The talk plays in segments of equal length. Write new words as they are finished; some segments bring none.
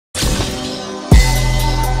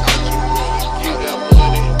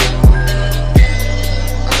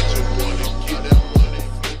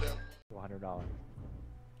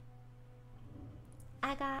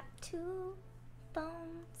I got 2 bones.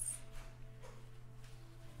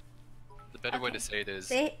 The better way to say it is...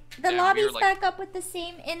 The lobby's back up with the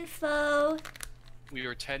same info. We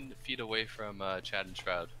were 10 feet away from Chad and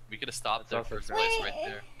Shroud. We could have stopped their first place right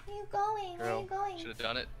there. Where are you going? Where are you going? Should have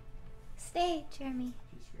done it. Stay, Jeremy.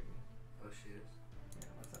 She's screaming. Oh, she is? Yeah,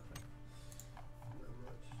 what's up there?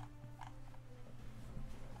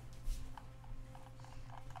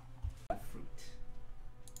 Not much. Fruit.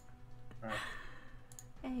 Alright.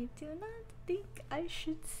 I do not think I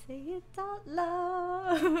should say it out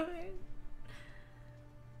loud.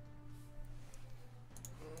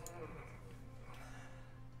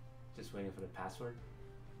 Just waiting for the password.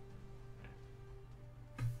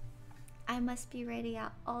 I must be ready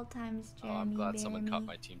at all times, Jeremy. I'm glad someone caught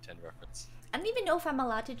my Team 10 reference. I don't even know if I'm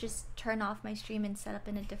allowed to just turn off my stream and set up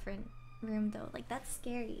in a different room though. Like, that's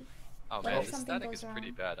scary. Oh man, the static is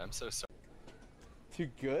pretty bad. I'm so sorry. Too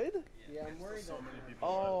good? Yeah, I'm worried so many people.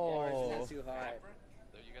 Oh. It's too high.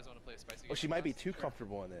 You guys want to play a spicy game? Oh, she might be too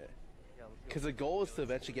comfortable in it. Because the goal is to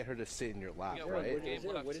eventually get her to sit in your lap, right?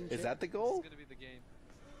 Is that the goal?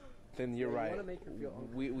 Then you're right.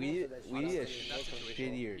 We need a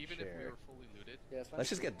shittier chair. Let's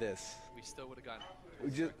just get this. We still would have gotten.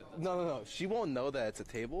 No. She won't know that it's a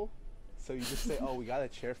table. So you just say, "Oh, we got a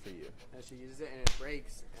chair for you." And she uses it and it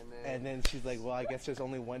breaks, and then she's like, "Well, I guess there's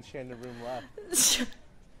only one chair in the room left.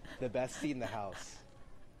 The best seat in the house."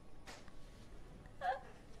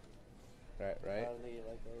 Right.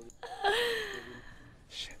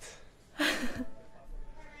 Shit. Oh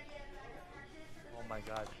my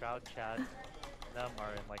god, Shroud, Chad, them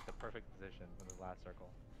are in like the perfect position in the last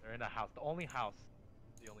circle. They're in a house, the only house.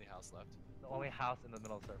 The only house left. The only house in the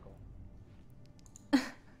middle circle.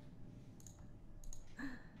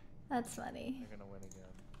 That's funny. They're gonna win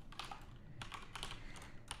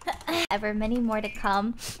again. Ever many more to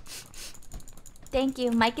come. Thank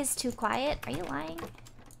you. Mike is too quiet. Are you lying?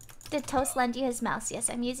 Did Toast lend you his mouse? Yes,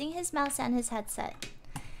 I'm using his mouse and his headset.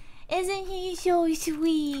 Isn't he so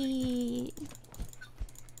sweet?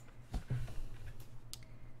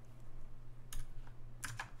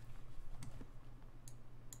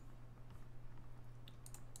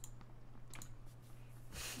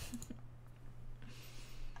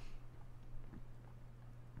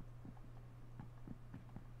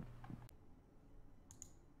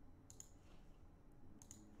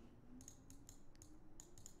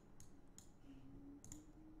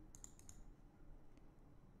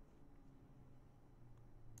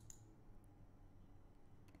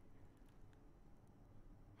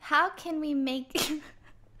 How can we make...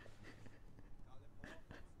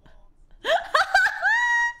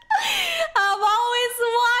 I'm always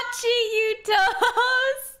watching you,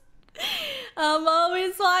 Toast. I'm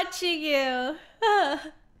always watching you.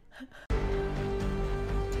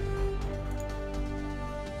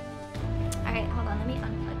 Alright, hold on. Let me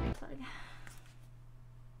unplug, replug.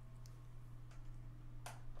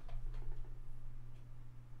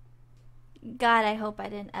 God, I hope I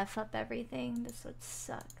didn't F up everything. This would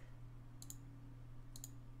suck.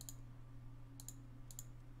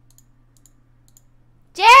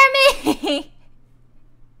 Jeremy!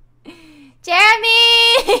 Jeremy!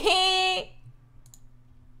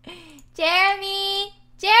 Jeremy!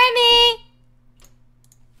 Jeremy!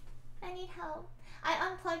 I need help. I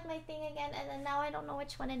unplugged my thing again and then now I don't know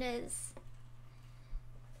which one it is.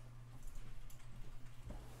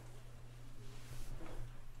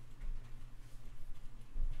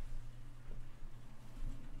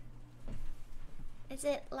 Is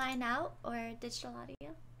it line out or digital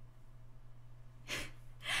audio?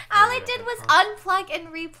 All I did was unplug and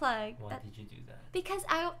replug. Why did you do that? Because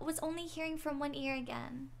I was only hearing from one ear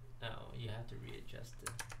again. No, you have to readjust it.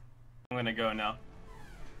 I'm gonna go now.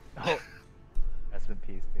 Oh. Rest in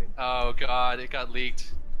peace, dude. Oh god, it got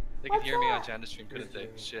leaked. They could What's hear me on that? Janda's stream, couldn't they?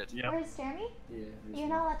 Shit. Yep. Where's Jeremy? Yeah. You're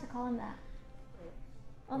not allowed to call him that.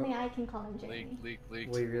 Only I can call him Jeremy. Leaked. Wait,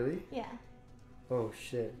 really? Yeah. Oh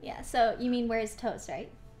shit. Yeah, so you mean where's Toast,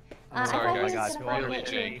 right? Sorry I guys, thought it's he was gonna really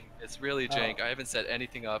follow jank. you. It's really jank. I haven't set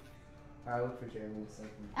anything up. I'll look for Jeremy in a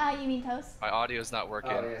second. You mean Toast? My audio's not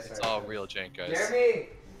working. Oh, yeah, It's sorry, all sorry. real jank, guys. Jeremy!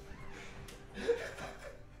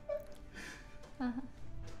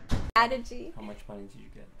 Strategy. How much money did you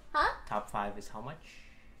get? Huh? Top 5 is how much?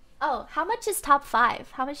 Oh, how much is top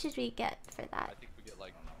 5? How much did we get for that? I think we get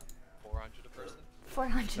like 400 a person.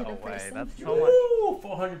 400 No a way, person. that's so much. Ooh,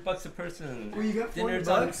 $400 a person. Well, you got Dinner 400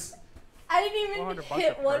 time. bucks? I didn't even 400 bucks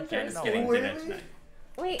hit a one person? person. No Getting way. dinner tonight.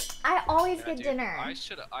 Wait, I always Yeah, get dude, dinner. I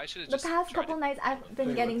should have The just past tried couple to... nights I've been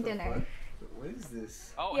Wait, getting what the dinner. fuck? What is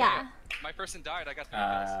this? Oh Yeah. hey, my person died. I got the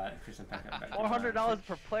guys. Christian Pack, $400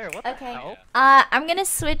 per player. What the Okay. hell? I'm gonna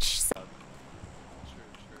switch.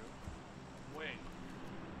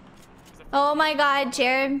 Oh my god,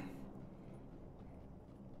 Jared.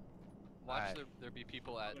 Watch there be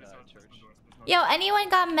people at church. Yo, anyone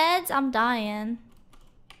got meds? I'm dying.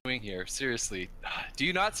 Doing here, seriously. Do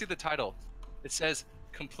you not see the title? It says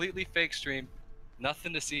completely fake stream,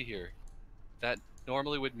 nothing to see here. That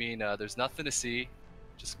normally would mean there's nothing to see.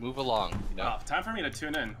 Just move along, you know? Oh, time for me to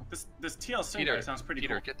tune in. This TLC guy sounds pretty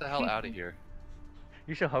cool. Get the hell out of here.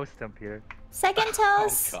 You should host him, Peter. Second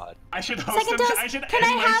toast. Oh god. I should host Second him. toast. I should Can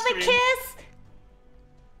end I my have stream. a kiss?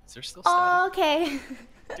 Is there still Oh, static? okay.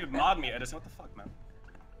 Dude, mod me, Edison. What the fuck, man?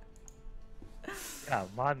 Yeah,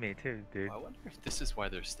 mod me too, dude. I wonder if this is why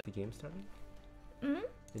there's static. The game starting? Mm?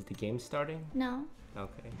 Is the game starting? No.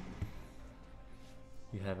 Okay.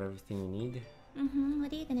 You have everything you need? Mm-hmm.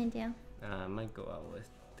 What are you gonna do? I might go out with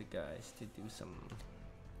the guys to do some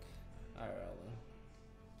IRL.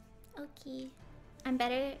 Okay. I'm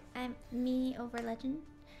better at me over Legend.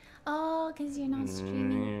 Oh, because you're not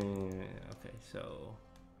streaming. Okay, so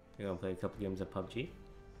you're gonna play a couple games of PUBG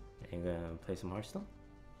and you're gonna play some Hearthstone?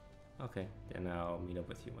 Okay, then I'll meet up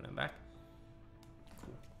with you when I'm back.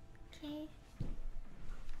 Cool. Okay.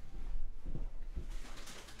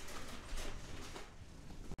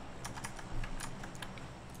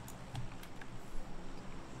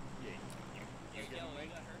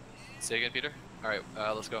 Say again, Peter? Alright,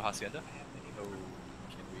 let's go Hacienda. Oh,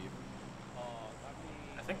 can we...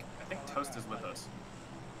 I think Toast is with us.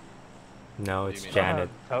 No, What do it's you mean? Janet.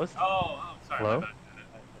 Toast? Oh, sorry. Hello? my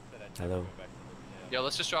bad. Hello. Yeah,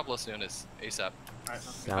 let's just drop Los Leones ASAP. Alright,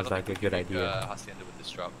 Sounds like a good idea. Hacienda with this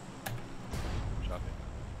drop. Drop it.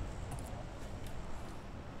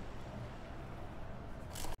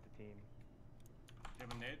 The team. you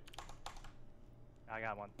have a nade? I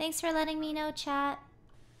got one. Thanks for letting me know, chat.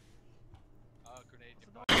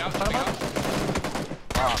 Grenade. Jumping out.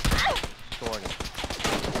 Shorty.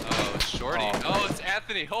 Oh, it's Shorty. Oh, it's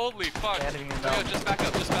Anthony. Holy fuck. Anthony, Oh, no. yeah, just back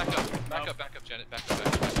up. Just back up. Back up, Janet. Back up.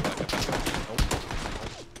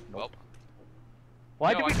 Nope.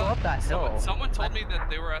 Why Yo, did we I go thought up that hill? Someone told me that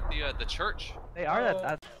they were at the church. They are at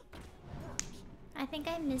that. I think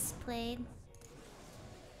I misplayed.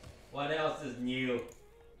 What else is new?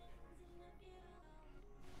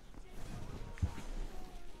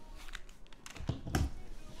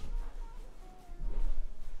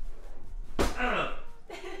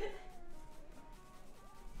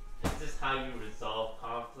 Is this how you resolve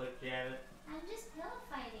conflict, Janet? I'm just pillow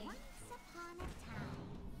fighting.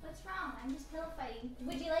 What's wrong? I'm just pillow fighting.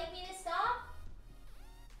 Would you like me to stop?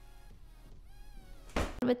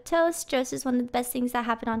 With toast, Jost is one of the best things that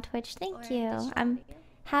happened on Twitch. Thank you. I'm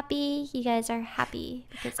happy you guys are happy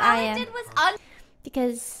because I am.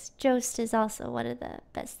 Because Jost is also one of the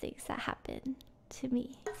best things that happened to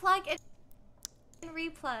me. Plug and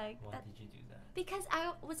replug. Why did you do that? Because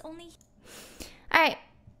I was only. Alright.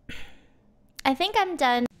 I think I'm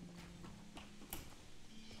done.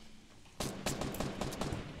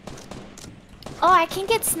 Oh, I can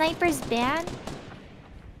get snipers banned?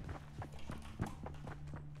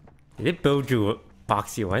 Did it build you a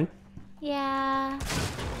boxy one? Yeah.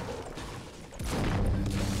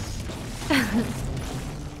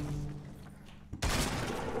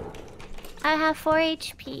 I have 4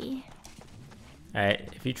 HP. Alright,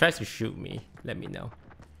 if he tries to shoot me, let me know.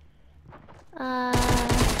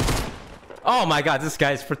 Oh my god, this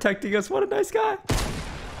guy's protecting us. What a nice guy.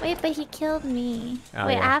 Wait, but he killed me. Oh,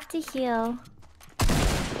 Wait, yeah. I have to heal.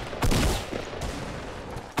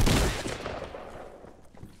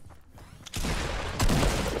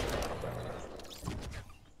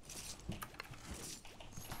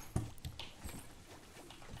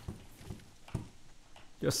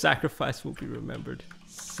 Your sacrifice will be remembered.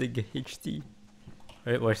 Sig HD.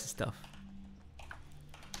 Alright, where's the stuff?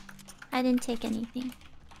 I didn't take anything.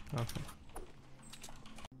 Okay.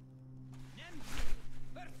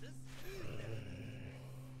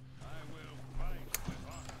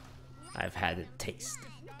 I've had a taste,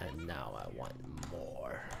 and now I want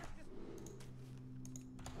more.